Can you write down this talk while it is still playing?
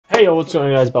Hey, yo, what's going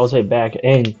on, guys? Balsay back,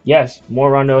 and yes, more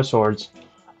Rondo swords.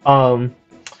 Um,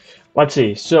 let's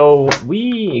see. So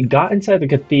we got inside the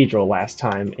cathedral last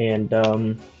time,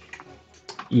 and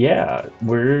yeah,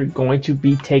 we're going to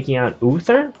be taking on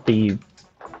Uther, the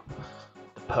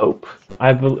Pope.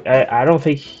 I don't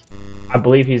think I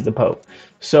believe he's the Pope.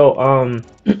 So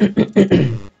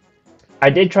I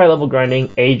did try level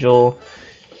grinding, Angel.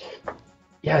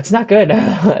 Yeah, it's not good.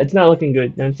 It's not looking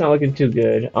good. It's not looking too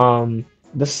good.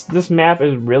 This map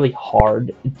is really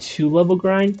hard to level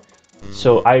grind,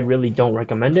 so I really don't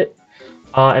recommend it.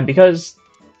 And because,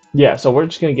 yeah, so we're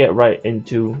just gonna get right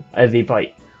into the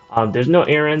fight. There's no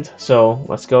errand, so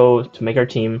let's go to make our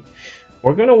team.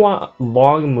 We're gonna want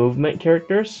long movement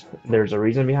characters. There's a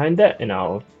reason behind that, and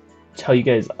I'll tell you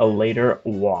guys later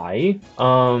why.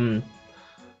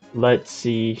 Let's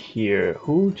see here,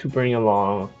 who to bring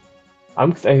along.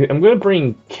 I'm gonna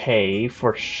bring K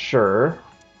for sure.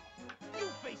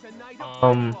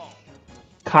 Um,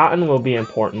 Cotton will be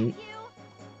important.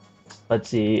 Let's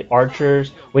see,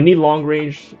 archers. We need long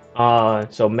range,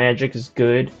 so magic is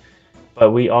good,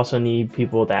 but we also need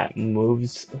people that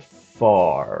moves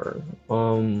far.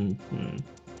 I'm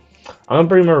gonna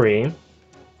bring Marie.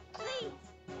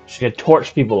 She's gonna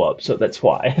torch people up, so that's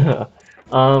why.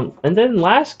 And then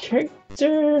last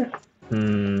character,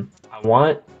 I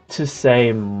want to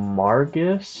say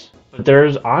Margus, but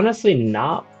there's honestly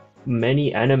not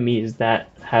many enemies that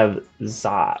have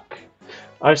Zoc.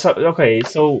 Okay,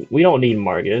 so we don't need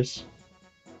Margus,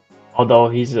 although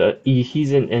he's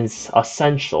an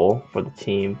essential for the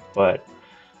team, but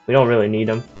we don't really need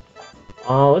him.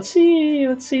 Let's see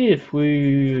if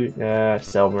we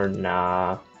Silver,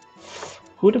 nah.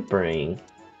 Who to bring?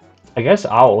 I guess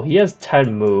Owl. He has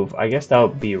 10 move. I guess that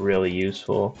would be really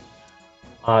useful.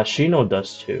 Shino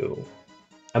does too.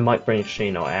 I might bring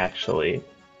Shino actually.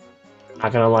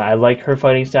 Not gonna lie, I like her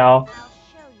fighting style.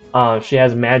 She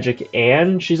has magic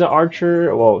and she's an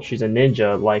archer. Well, she's a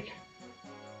ninja. Like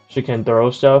she can throw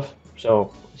stuff,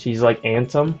 so she's like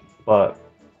Anthem. But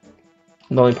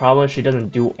the only problem is she doesn't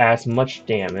do as much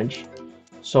damage.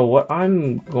 So what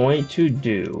I'm going to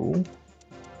do,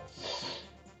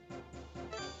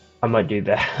 I might do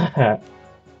that.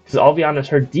 Because I'll be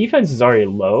honest, her defense is already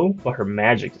low, but her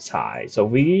magic is high. So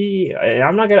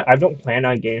I don't plan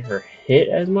on getting her hit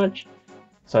as much.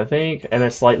 So I think, and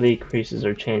it slightly increases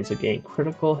her chance of getting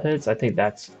critical hits. I think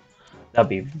that'd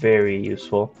be very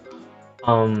useful.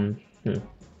 Um,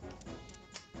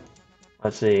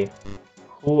 Let's see,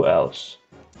 who else?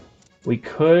 We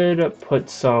could put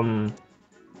some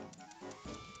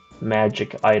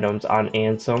magic items on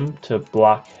Ansem to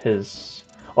block his.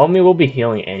 Well, I mean, we'll be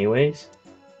healing anyways,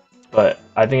 but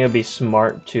I think it'd be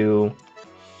smart to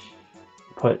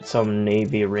put some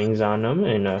navy rings on him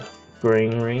and a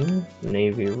green ring,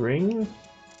 navy ring.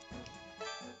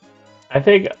 I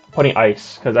think putting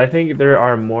ice, because I think there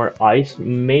are more ice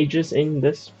mages in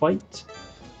this fight.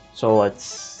 So let's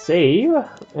save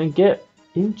and get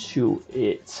into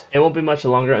it. It won't be much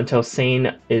longer until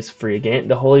Sane is free again.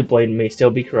 The Holy Blade may still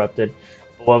be corrupted,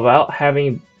 but without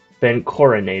having been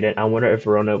coronated, I wonder if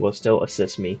Verona will still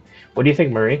assist me. What do you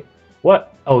think, Marie?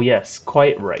 What? Oh yes,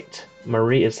 quite right.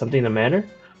 Marie, is something the matter?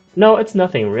 No, it's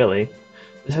nothing really.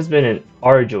 This has been an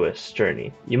arduous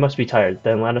journey. You must be tired,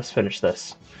 then let us finish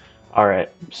this. Alright,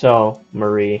 so,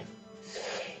 Marie.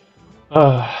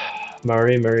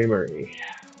 Marie.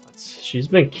 She's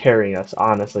been carrying us,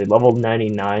 honestly. Level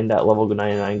 99, that level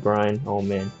 99 grind. Oh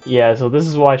man. Yeah, so this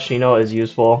is why Shino is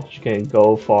useful. She can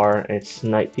go far and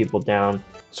snipe people down.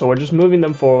 So we're just moving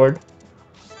them forward.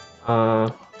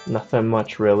 Nothing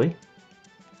much really.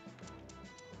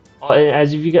 And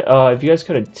as if you guys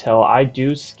couldn't tell, I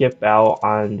do skip out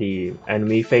on the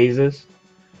enemy phases.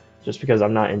 Just because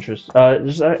I'm not interested.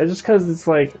 Just because it's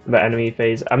like the enemy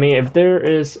phase. I mean, if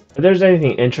there's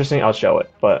anything interesting, I'll show it.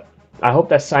 But I hope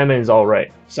that Simon is all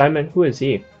right. Simon, who is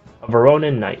he? A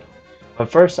Veronan knight. When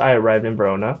first I arrived in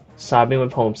Verona, sobbing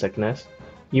with homesickness,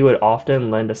 he would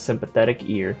often lend a sympathetic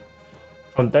ear.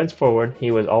 From thenceforward, he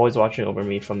was always watching over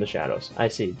me from the shadows. I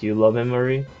see. Do you love him,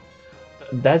 Marie?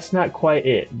 That's not quite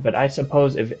it, but I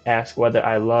suppose if asked whether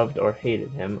I loved or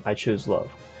hated him, I choose love.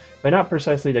 But not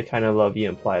precisely the kind of love you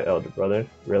imply, elder brother.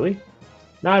 Really?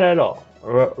 Not at all.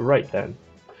 Right then.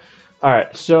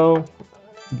 Alright, so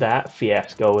that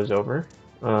fiasco is over.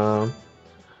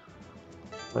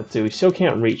 Let's see, we still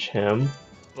can't reach him,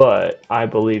 but I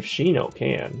believe Shino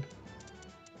can.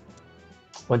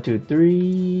 1, 2,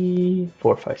 3,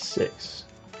 4, 5, 6.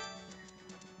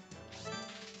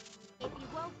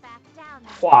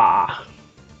 Wah!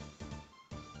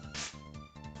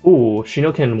 Ooh,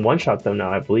 Shino can one-shot them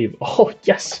now, I believe. Oh,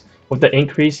 yes! With the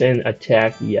increase in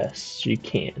attack, yes, she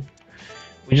can.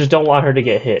 We just don't want her to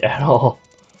get hit at all.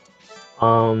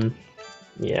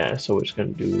 Yeah, so we're just gonna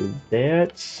do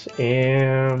that.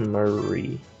 And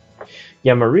Marie.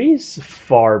 Yeah, Marie's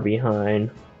far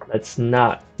behind. That's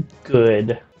not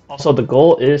good. Also, the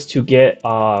goal is to get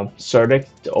Cerdic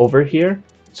over here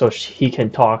so he can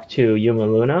talk to Yuma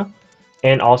Luna,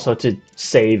 and also to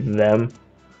save them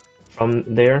from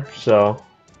there. So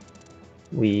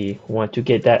we want to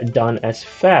get that done as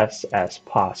fast as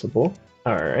possible.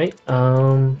 All right.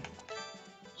 So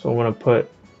I'm gonna put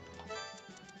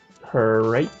her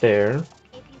right there.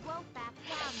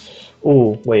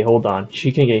 Oh, wait, hold on.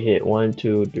 She can get hit. 1,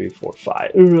 2, 3, 4,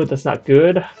 5. Ooh, that's not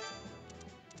good.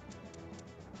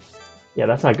 Yeah,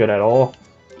 that's not good at all.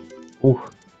 Ooh.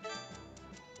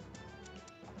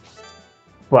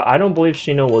 But I don't believe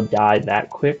Shino will die that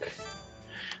quick.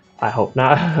 I hope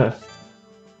not.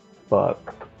 But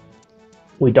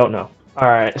we don't know.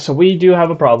 Alright, so we do have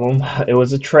a problem. It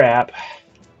was a trap.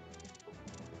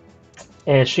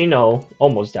 And Shino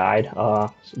almost died.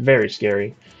 Very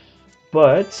scary.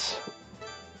 But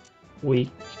we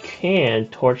can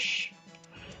torch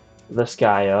this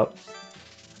guy up.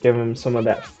 Give him some of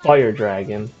that fire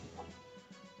dragon.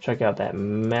 Check out that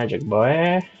magic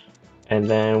boy. And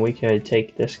then we could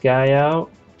take this guy out.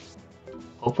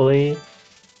 Hopefully.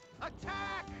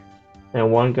 And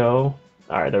one go.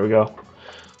 Alright, there we go.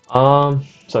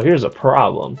 So here's a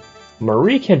problem.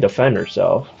 Marie can defend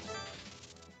herself.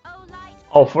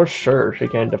 Oh, for sure she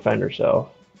can defend herself.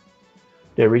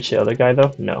 Did it reach the other guy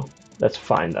though? No. That's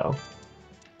fine though.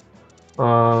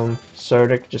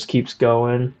 Cerdic just keeps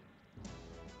going.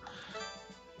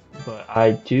 But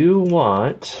I do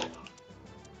want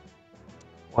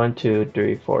 1, 2,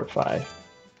 3, 4, 5.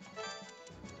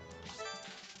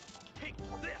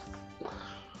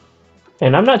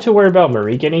 And I'm not too worried about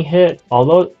Marie getting hit,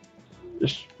 although,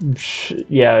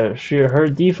 yeah, her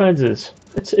defense is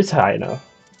it's high enough.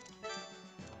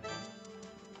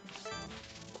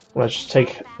 Let's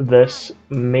take this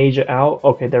mage out.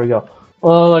 Okay, there we go.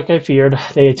 Well, like I feared,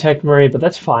 they attacked Marie, but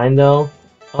that's fine though.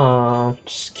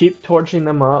 Just keep torching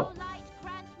them up.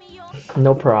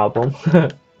 No problem.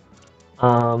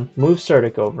 Move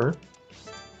Cerdic over.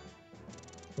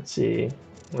 Let's see.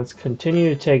 Let's continue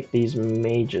to take these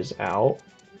mages out.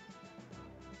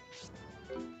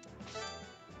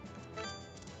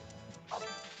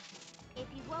 If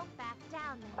you won't back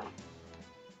down,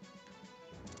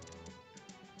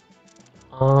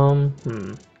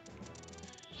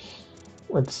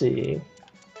 Let's see.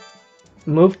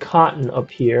 Move Cotton up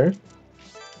here.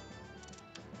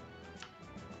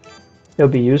 It'll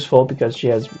be useful because she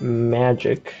has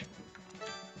magic.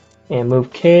 And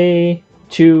move K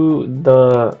to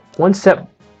the one step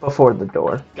before the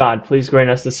door. God, please grant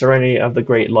us the serenity of the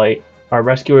great light. Our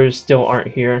rescuers still aren't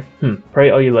here. Pray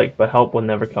all you like, but help will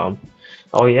never come.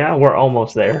 Oh yeah, we're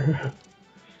almost there.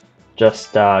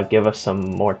 Just give us some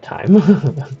more time.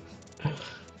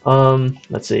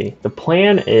 Let's see. The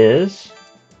plan is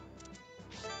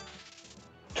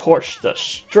torch the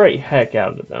straight heck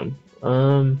out of them.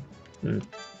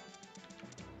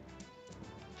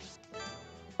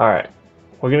 Alright.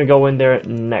 We're gonna go in there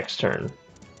next turn.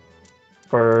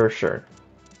 For sure.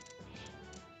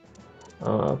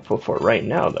 For right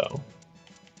now, though.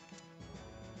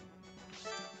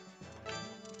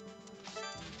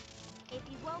 if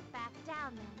you won't back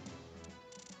down,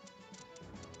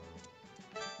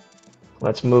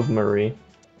 Let's move Marie.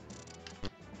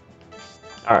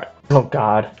 Alright. Oh,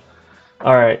 God.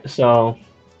 Alright, so...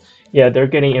 Yeah, they're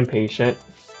getting impatient.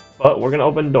 But we're gonna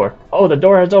open the door. Oh, the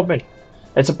door has opened!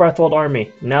 It's a Breathwold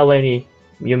army. Now, Lady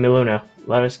Yumiluna,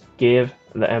 let us give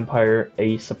the Empire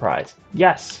a surprise.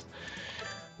 Yes!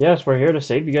 Yes, we're here to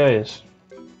save you guys.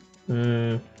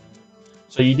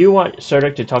 So you do want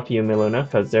Cerdic to talk to Yumiluna,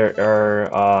 because there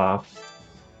are,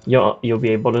 you'll be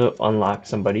able to unlock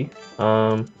somebody.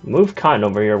 Move Cotton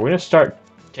over here. We're gonna start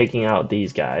taking out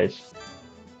these guys.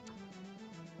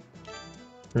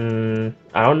 I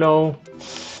don't know.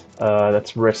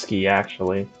 That's risky,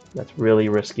 actually. That's really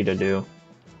risky to do.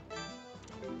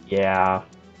 Yeah.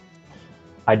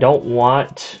 I don't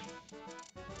want...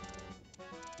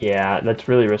 Yeah, that's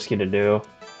really risky to do.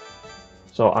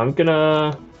 So I'm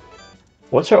gonna...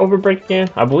 What's our overbreak again?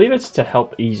 I believe it's to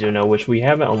help Izuna, which we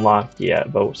haven't unlocked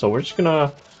yet. But so we're just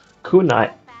gonna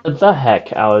kunai the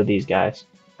heck out of these guys.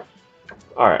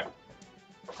 Alright.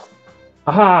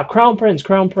 Aha! Crown Prince!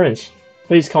 Crown Prince!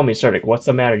 Please call me Cerdic. What's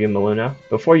the matter, Yumiluna?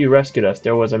 Before you rescued us,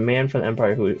 there was a man from the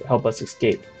Empire who helped us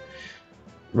escape.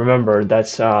 Remember,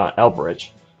 that's Elbridge.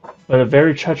 But a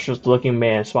very treacherous-looking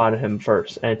man spotted him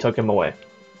first, and took him away.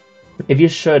 If you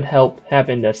should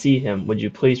happen to see him, would you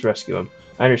please rescue him?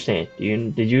 I understand.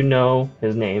 Did you know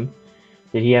his name?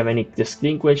 Did he have any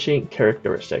distinguishing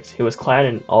characteristics? He was clad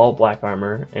in all black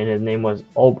armor, and his name was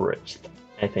Ulbricht,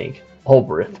 I think.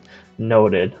 Ulbricht.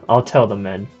 Noted. I'll tell the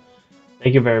men.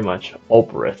 Thank you very much.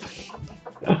 Ulbricht.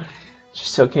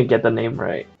 Just still can't get the name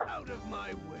right. Out of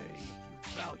my way. You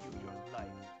value your life.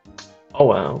 Oh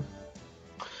wow.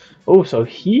 Oh, so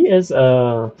he is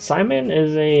Simon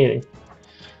is a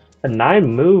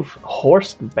 9-move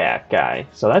horseback guy.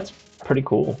 So that's pretty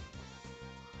cool.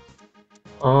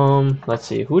 Let's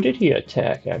see. Who did he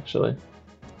attack actually?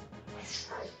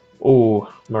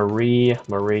 Oh, Marie,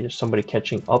 there's somebody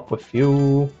catching up with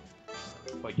you.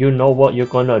 But you know what you're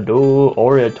gonna do,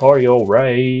 Oratorio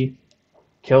Ray.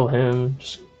 Kill him,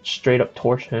 just straight up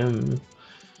torch him.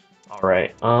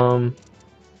 Alright,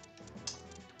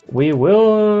 we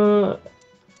will...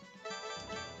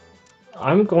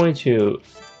 I'm going to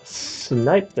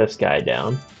snipe this guy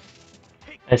down.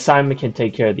 And Simon can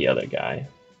take care of the other guy.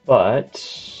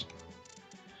 But...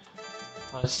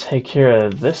 let's take care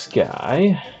of this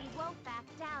guy.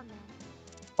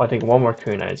 Oh, I think one more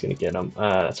kunai is gonna get him.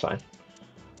 That's fine.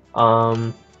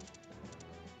 I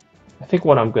think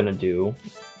what I'm gonna do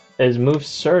is move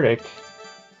Serdic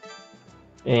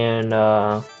and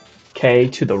K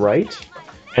to the right,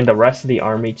 and the rest of the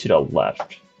army to the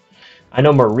left. I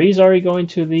know Marie's already going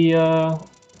to the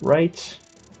right,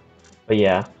 but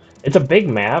yeah, it's a big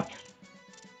map,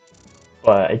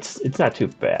 but it's not too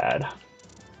bad.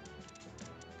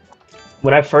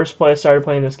 When I first started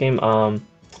playing this game,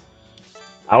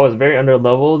 I was very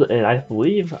underleveled, and I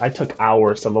believe I took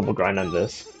hours to level grind on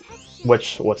this,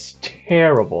 which was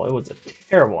terrible. It was a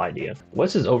terrible idea.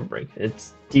 What's his overbreak?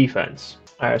 It's defense.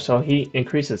 Alright, so he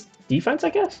increases defense,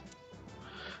 I guess?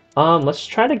 Let's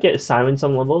try to get Simon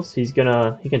some levels. He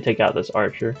can take out this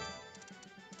archer.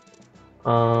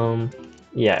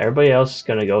 Yeah, everybody else is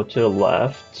gonna go to the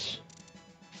left.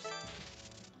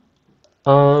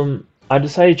 I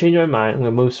decided to change my mind. I'm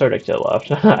gonna move Serdic to the left,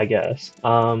 I guess.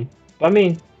 But I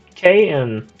mean, Kay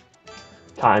and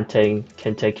Conte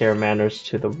can take care of manners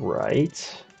to the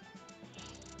right.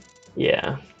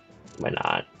 Yeah, why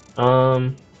not?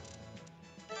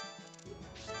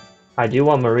 I do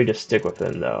want Marie to stick with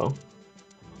him though.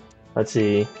 Let's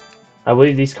see. I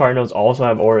believe these cardinals also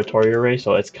have Oratory Array,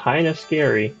 so it's kind of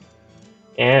scary.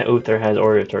 And Uther has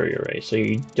Oratory Array, so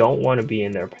you don't want to be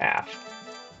in their path.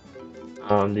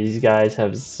 These guys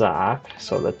have Zoc,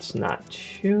 so that's not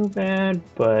too bad,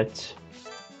 but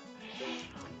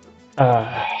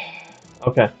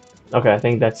okay, I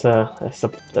think that's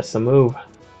the move.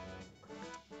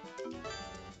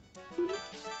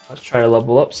 Let's try to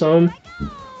level up some.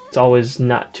 It's always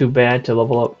not too bad to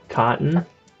level up Cotton.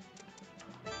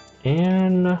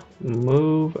 And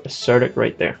move Serdic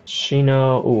right there.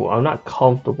 Shino, ooh, I'm not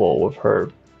comfortable with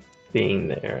her being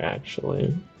there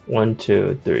actually. 1,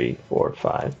 2, 3, 4,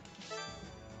 5,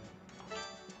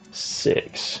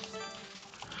 6.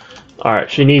 Alright,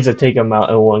 she needs to take him out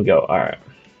in one go. Alright.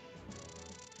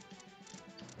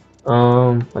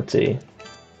 Let's see.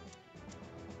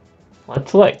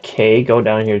 Let's let Kay go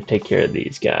down here to take care of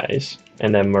these guys.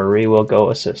 And then Marie will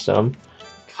go assist them.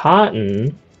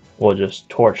 Cotton will just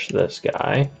torch this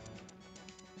guy.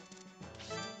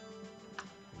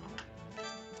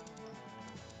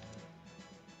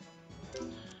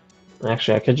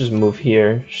 Actually, I could just move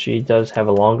here. She does have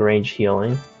a long range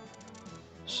healing.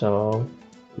 So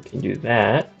we can do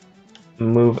that.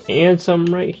 Move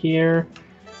Ansem right here.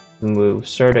 Move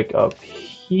Serdic up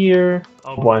here.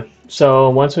 Oh boy. So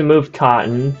once we move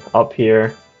Cotton up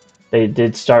here, they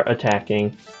did start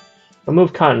attacking. I'll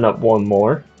move Cotton up one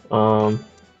more.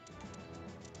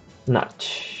 Not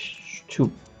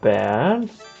too bad.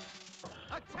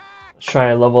 Let's try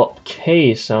to level up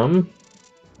K some.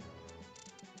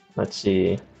 Let's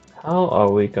see. How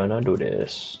are we gonna do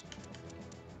this?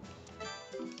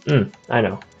 I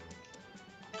know.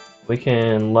 We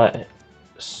can let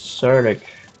Serdic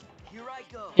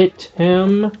hit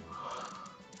him.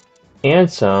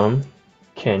 Ansem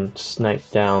can snipe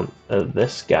down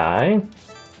this guy.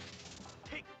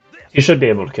 You should be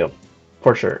able to kill,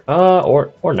 for sure.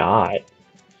 Or not.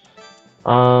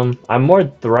 I'm more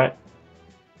threatened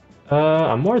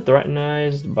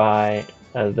by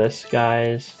this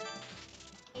guy's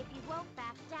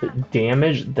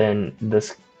damage than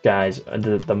this guy's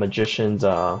the magician's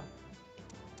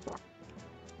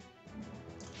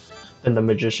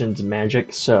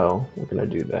magic. So we're gonna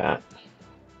do that.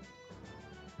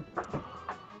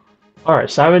 All right,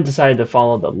 Simon decided to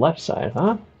follow the left side,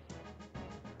 huh?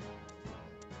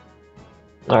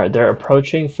 All right, they're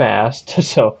approaching fast,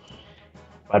 so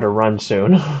better run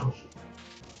soon.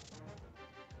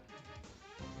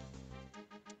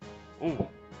 Ooh,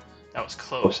 that was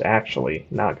close, actually.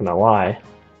 Not gonna lie.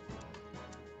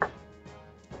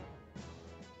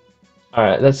 All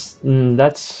right, that's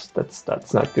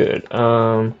not good.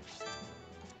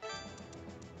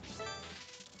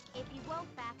 If you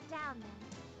won't back down, then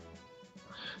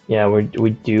Yeah,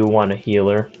 we do want a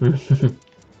healer.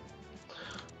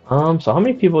 So how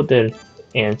many people did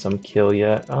Ansem kill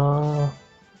yet? A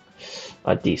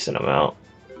decent amount.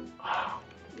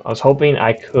 I was hoping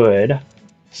I could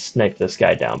snipe this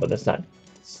guy down, but it's not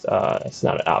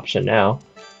an option now.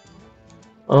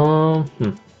 Hmm.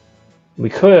 We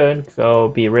could go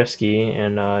be risky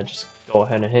and just go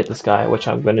ahead and hit this guy, which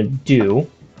I'm gonna do.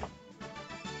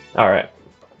 All right,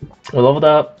 we're leveled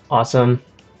up. Awesome.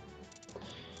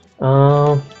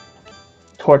 Um,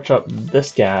 torch up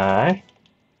this guy.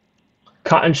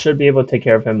 Cotton should be able to take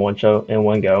care of him in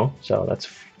one go, so that's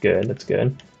good. That's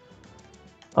good.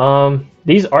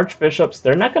 These archbishops,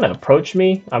 they're not gonna approach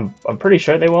me. I'm pretty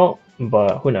sure they won't,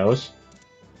 but who knows?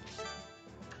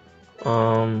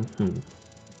 Hmm.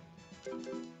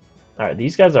 All right,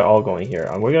 these guys are all going here.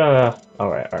 We're gonna. All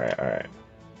right, all right, all right.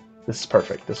 This is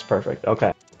perfect. This is perfect.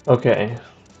 Okay. Okay.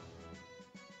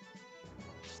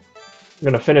 I'm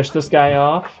gonna finish this guy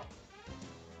off.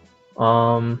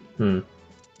 Hmm.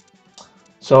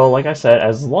 So, like I said,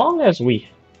 as long as we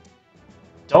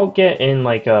don't get in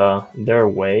like their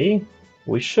way,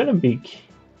 we shouldn't be.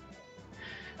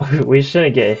 We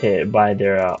shouldn't get hit by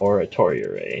their oratory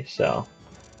array. So,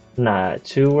 not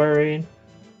too worried.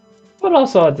 But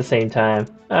also at the same time,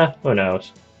 who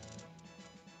knows?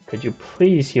 Could you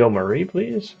please heal Marie,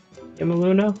 please?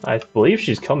 Yamaluna? I believe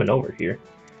she's coming over here.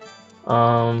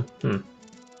 Hmm.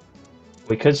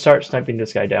 We could start sniping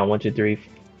this guy down. 1, 2, 3.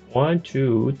 1,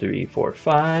 2, 3, 4,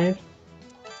 5.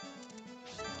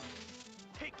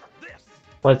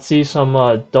 Let's see some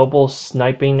double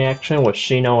sniping action with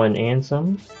Shino and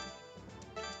Ansem.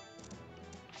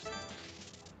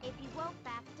 if you won't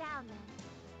back down,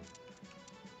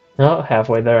 then Oh,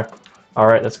 halfway there.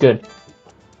 Alright, that's good.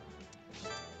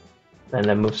 And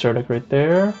then move Surdic right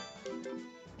there.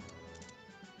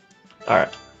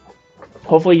 Alright.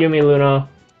 Hopefully Yumi Luna.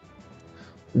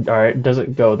 Alright,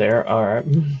 doesn't go there. Alright,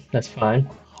 that's fine.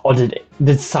 Oh,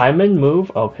 did Simon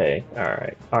move? Okay,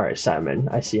 alright. Alright, Simon.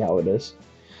 I see how it is.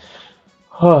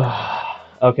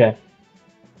 Okay.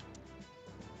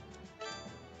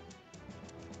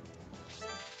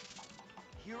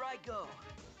 Here I go.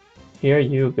 Here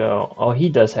you go. Oh, he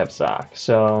does have Zoc,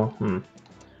 so,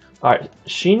 Alright,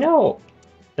 Shino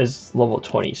is level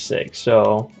 26,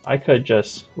 so I could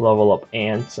just level up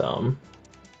Ansem.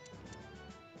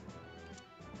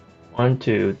 1,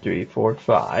 2, 3, 4,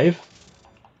 5.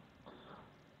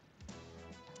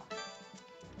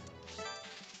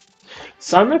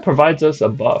 Simon provides us a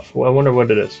buff. Well, I wonder what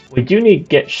it is. We do need to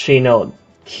get Shino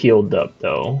healed up,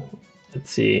 though. Let's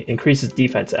see. Increases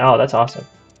defense. Oh, that's awesome.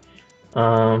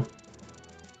 Um...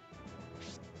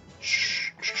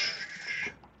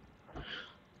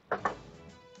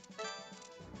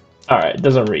 Alright, it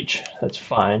doesn't reach. That's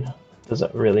fine.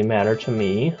 Doesn't really matter to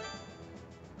me.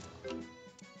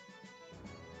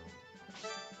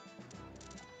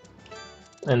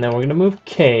 And then we're gonna move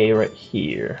K right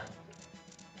here.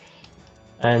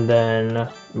 And then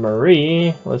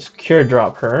Marie, let's cure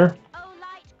drop her. oh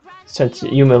light, grant Since me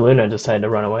your Yuma Luna decided to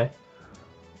run away.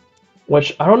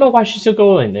 Which, I don't know why she's still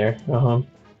going there.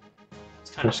 It's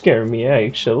kind of scaring me,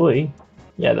 actually.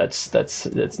 Yeah, that's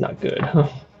not good.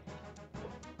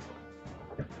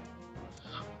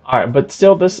 Alright, but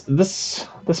still, this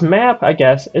map, I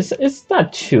guess, it's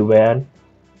not too bad.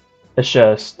 It's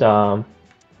just,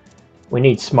 we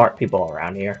need smart people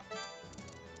around here.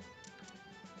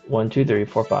 1, 2, 3,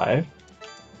 4, 5.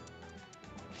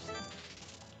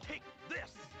 Take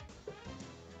this.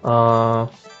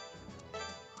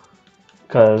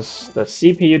 Because the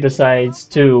CPU decides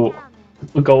to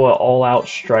go an all-out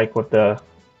strike with the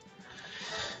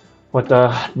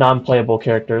non-playable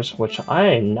characters, which I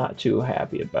am not too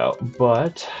happy about.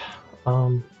 But I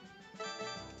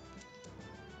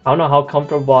don't know how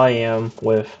comfortable I am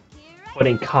with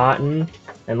putting Cotton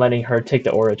and letting her take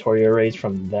the oratory arrays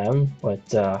from them. But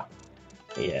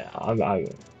yeah, I'm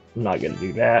not gonna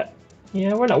do that.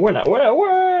 Yeah,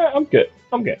 I'm good.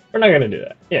 I'm good. We're not gonna do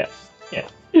that. Yeah, yeah,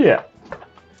 yeah.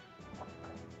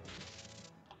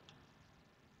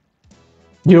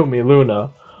 Yumi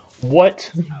Luna.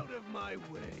 What? Out of my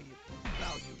way.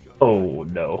 Value your Oh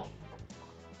no.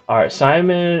 Alright,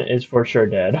 Simon is for sure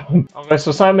dead. Okay,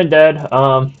 so Simon dead,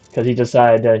 because he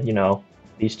decided to, you know,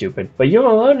 be stupid. But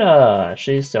Yumi Luna,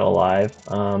 she's still alive.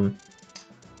 I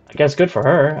guess good for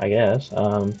her, I guess.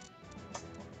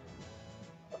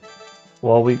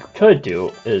 What we could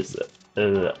do is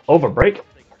Overbreak.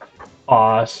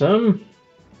 Awesome.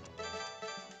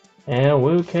 And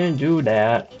we can do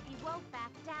that. If you won't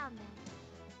back down,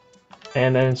 then.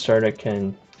 And then Serta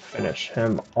can finish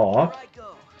him Here off.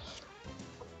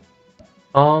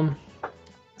 I go.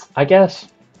 I guess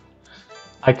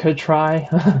I could try.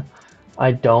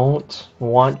 I don't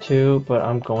want to, but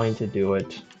I'm going to do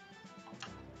it.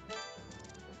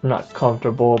 I'm not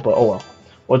comfortable, but oh well.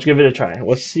 Let's give it a try.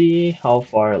 Let's see how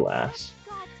far it lasts.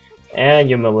 God, And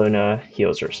Yumaluna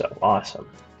heals herself. Awesome.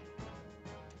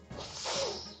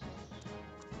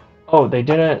 Oh, they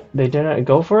didn't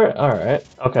go for it? Alright.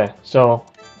 Okay, so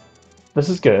this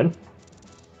is good.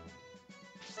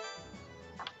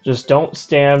 Just don't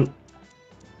stand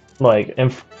like in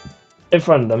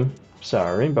front of them.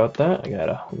 Sorry about that. I got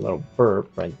a little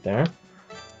burp right there.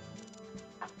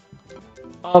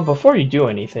 Before you do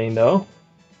anything though,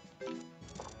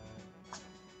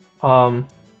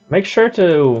 make sure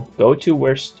to go to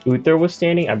where Uther was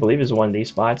standing. I believe is one of these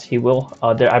spots. He will.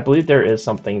 I believe there is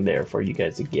something there for you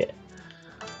guys to get.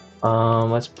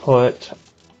 Let's put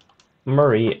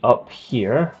Marie up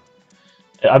here.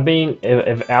 I mean,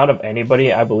 if out of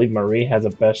anybody, I believe Marie has the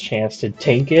best chance to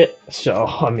tank it. So,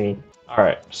 I mean,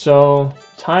 alright. So,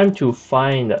 time to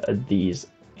find these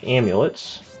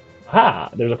amulets. Ah,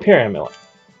 there's a peer amulet.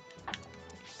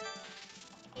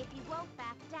 if you won't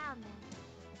back down, then.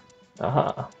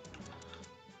 Aha.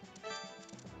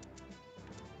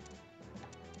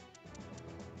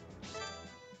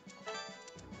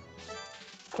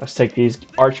 Let's take these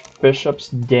archbishops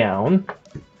down.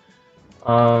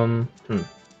 Alright.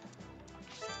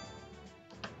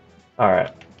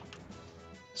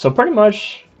 So pretty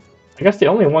much, I guess the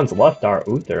only ones left are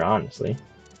Uther, honestly.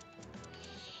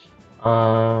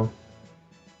 Marie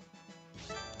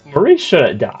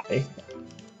shouldn't die.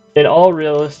 In all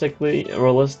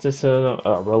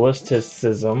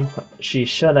realisticism, she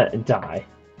shouldn't die.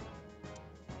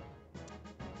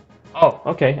 Oh,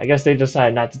 okay. I guess they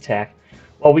decided not to attack.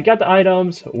 Well, we got the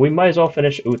items. We might as well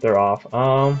finish Uther off.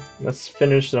 Let's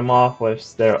finish them off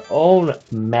with their own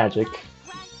magic. Grant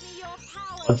me your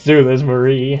power. Let's do this,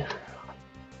 Marie.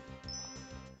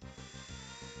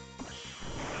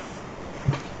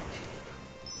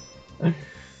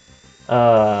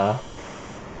 I'd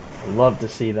love to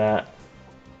see that.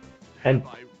 And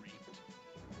I reaped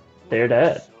they're what I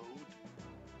dead.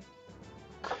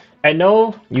 sowed. I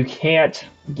know you can't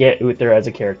get Uther as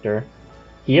a character.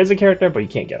 He is a character, but you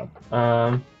can't get him.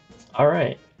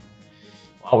 Alright.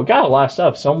 Wow, we got a lot of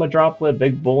stuff. Soma Droplet,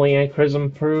 Big Bully, Chrism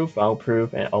Proof, Foul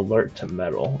Proof, and Alert to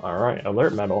Metal. Alright,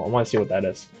 Alert Metal. I want to see what that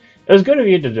is. It was good of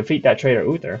you to defeat that traitor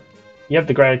Uther. You have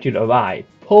the gratitude of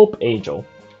Pope Angel.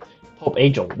 Pope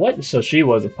Angel. What? So she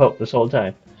was a pope this whole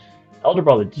time. Elder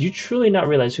Brother, did you truly not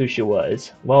realize who she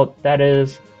was? Well, that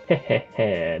is...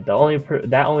 that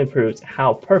only proves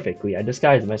how perfectly I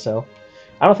disguised myself.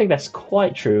 I don't think that's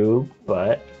quite true,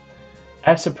 but...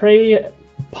 As Supreme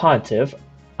Pontiff,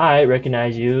 I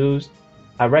recognize you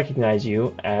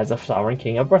as the sovereign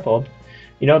king of Berthold.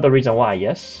 You know the reason why,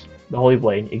 yes? The Holy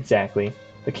Blade, exactly.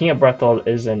 The king of Berthold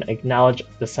is an acknowledged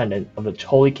descendant of the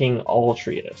Holy King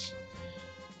Altreus.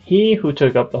 He who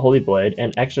took up the Holy Blade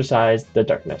and exorcised the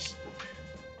darkness.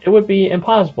 It would be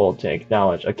impossible to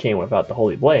acknowledge a king without the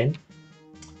Holy Blade.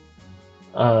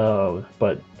 But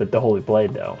the Holy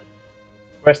Blade, though.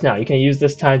 Rest now. You can use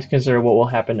this time to consider what will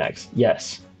happen next.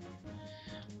 Yes.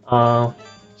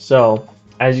 So,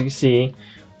 as you can see,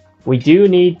 we do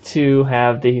need to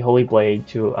have the Holy Blade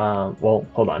to, well,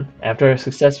 hold on. After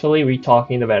successfully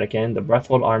retalking the Vatican, the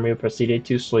Berthold army proceeded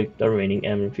to sweep the remaining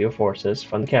enemy forces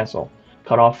from the castle,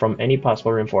 cut off from any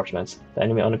possible reinforcements. The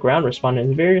enemy on the ground responded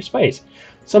in various ways.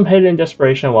 Some hid in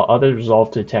desperation, while others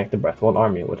resolved to attack the Berthold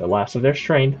army. With the last of their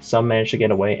strength, some managed to get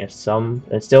away, and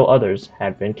still others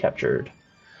had been captured.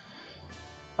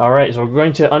 Alright, so we're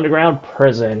going to underground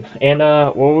prison. And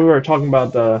when we were talking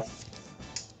about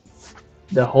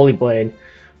the Holy Blade,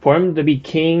 for him to be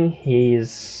king,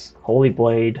 his Holy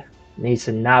Blade needs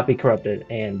to not be corrupted,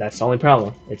 and that's the only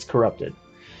problem. It's corrupted.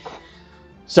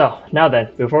 So, now then,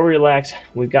 before we relax,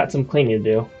 we've got some cleaning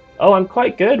to do. Oh, I'm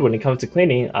quite good when it comes to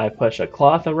cleaning. I push a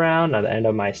cloth around on the end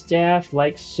of my staff,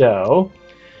 like so.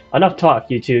 Enough talk,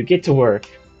 you two. Get to work.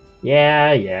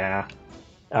 Yeah.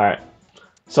 Alright.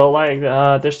 So, like,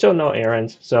 there's still no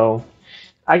errands, so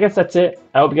I guess that's it.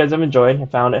 I hope you guys have enjoyed. I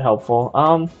found it helpful.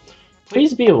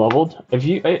 Please be leveled. If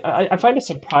you, I find it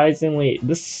surprisingly,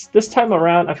 this time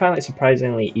around, I found it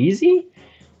surprisingly easy.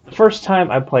 The first time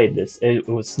I played this, it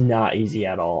was not easy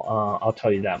at all. I'll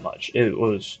tell you that much. It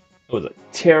was a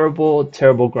terrible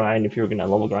grind if you were gonna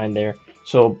level grind there.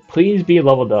 So please be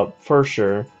leveled up for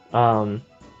sure.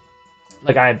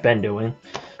 like I've been doing.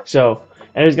 So,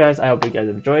 anyways, guys, I hope you guys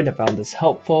enjoyed. I found this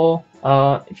helpful.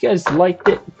 If you guys liked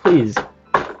it, please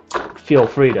feel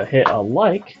free to hit a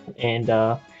like. And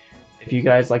if you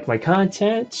guys like my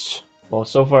content, well,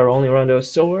 so far only Rondo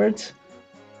swords,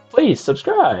 please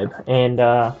subscribe. And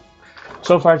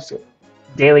so far,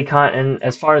 daily content.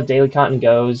 As far as daily content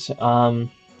goes, I'm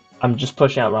just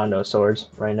pushing out Rondo swords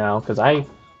right now because I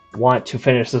want to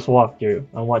finish this walkthrough.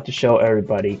 I want to show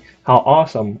everybody how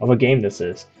awesome of a game this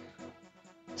is.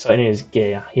 So anyways,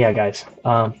 yeah guys,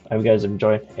 I hope you guys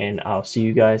enjoyed, and I'll see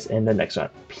you guys in the next one.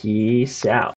 Peace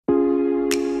out.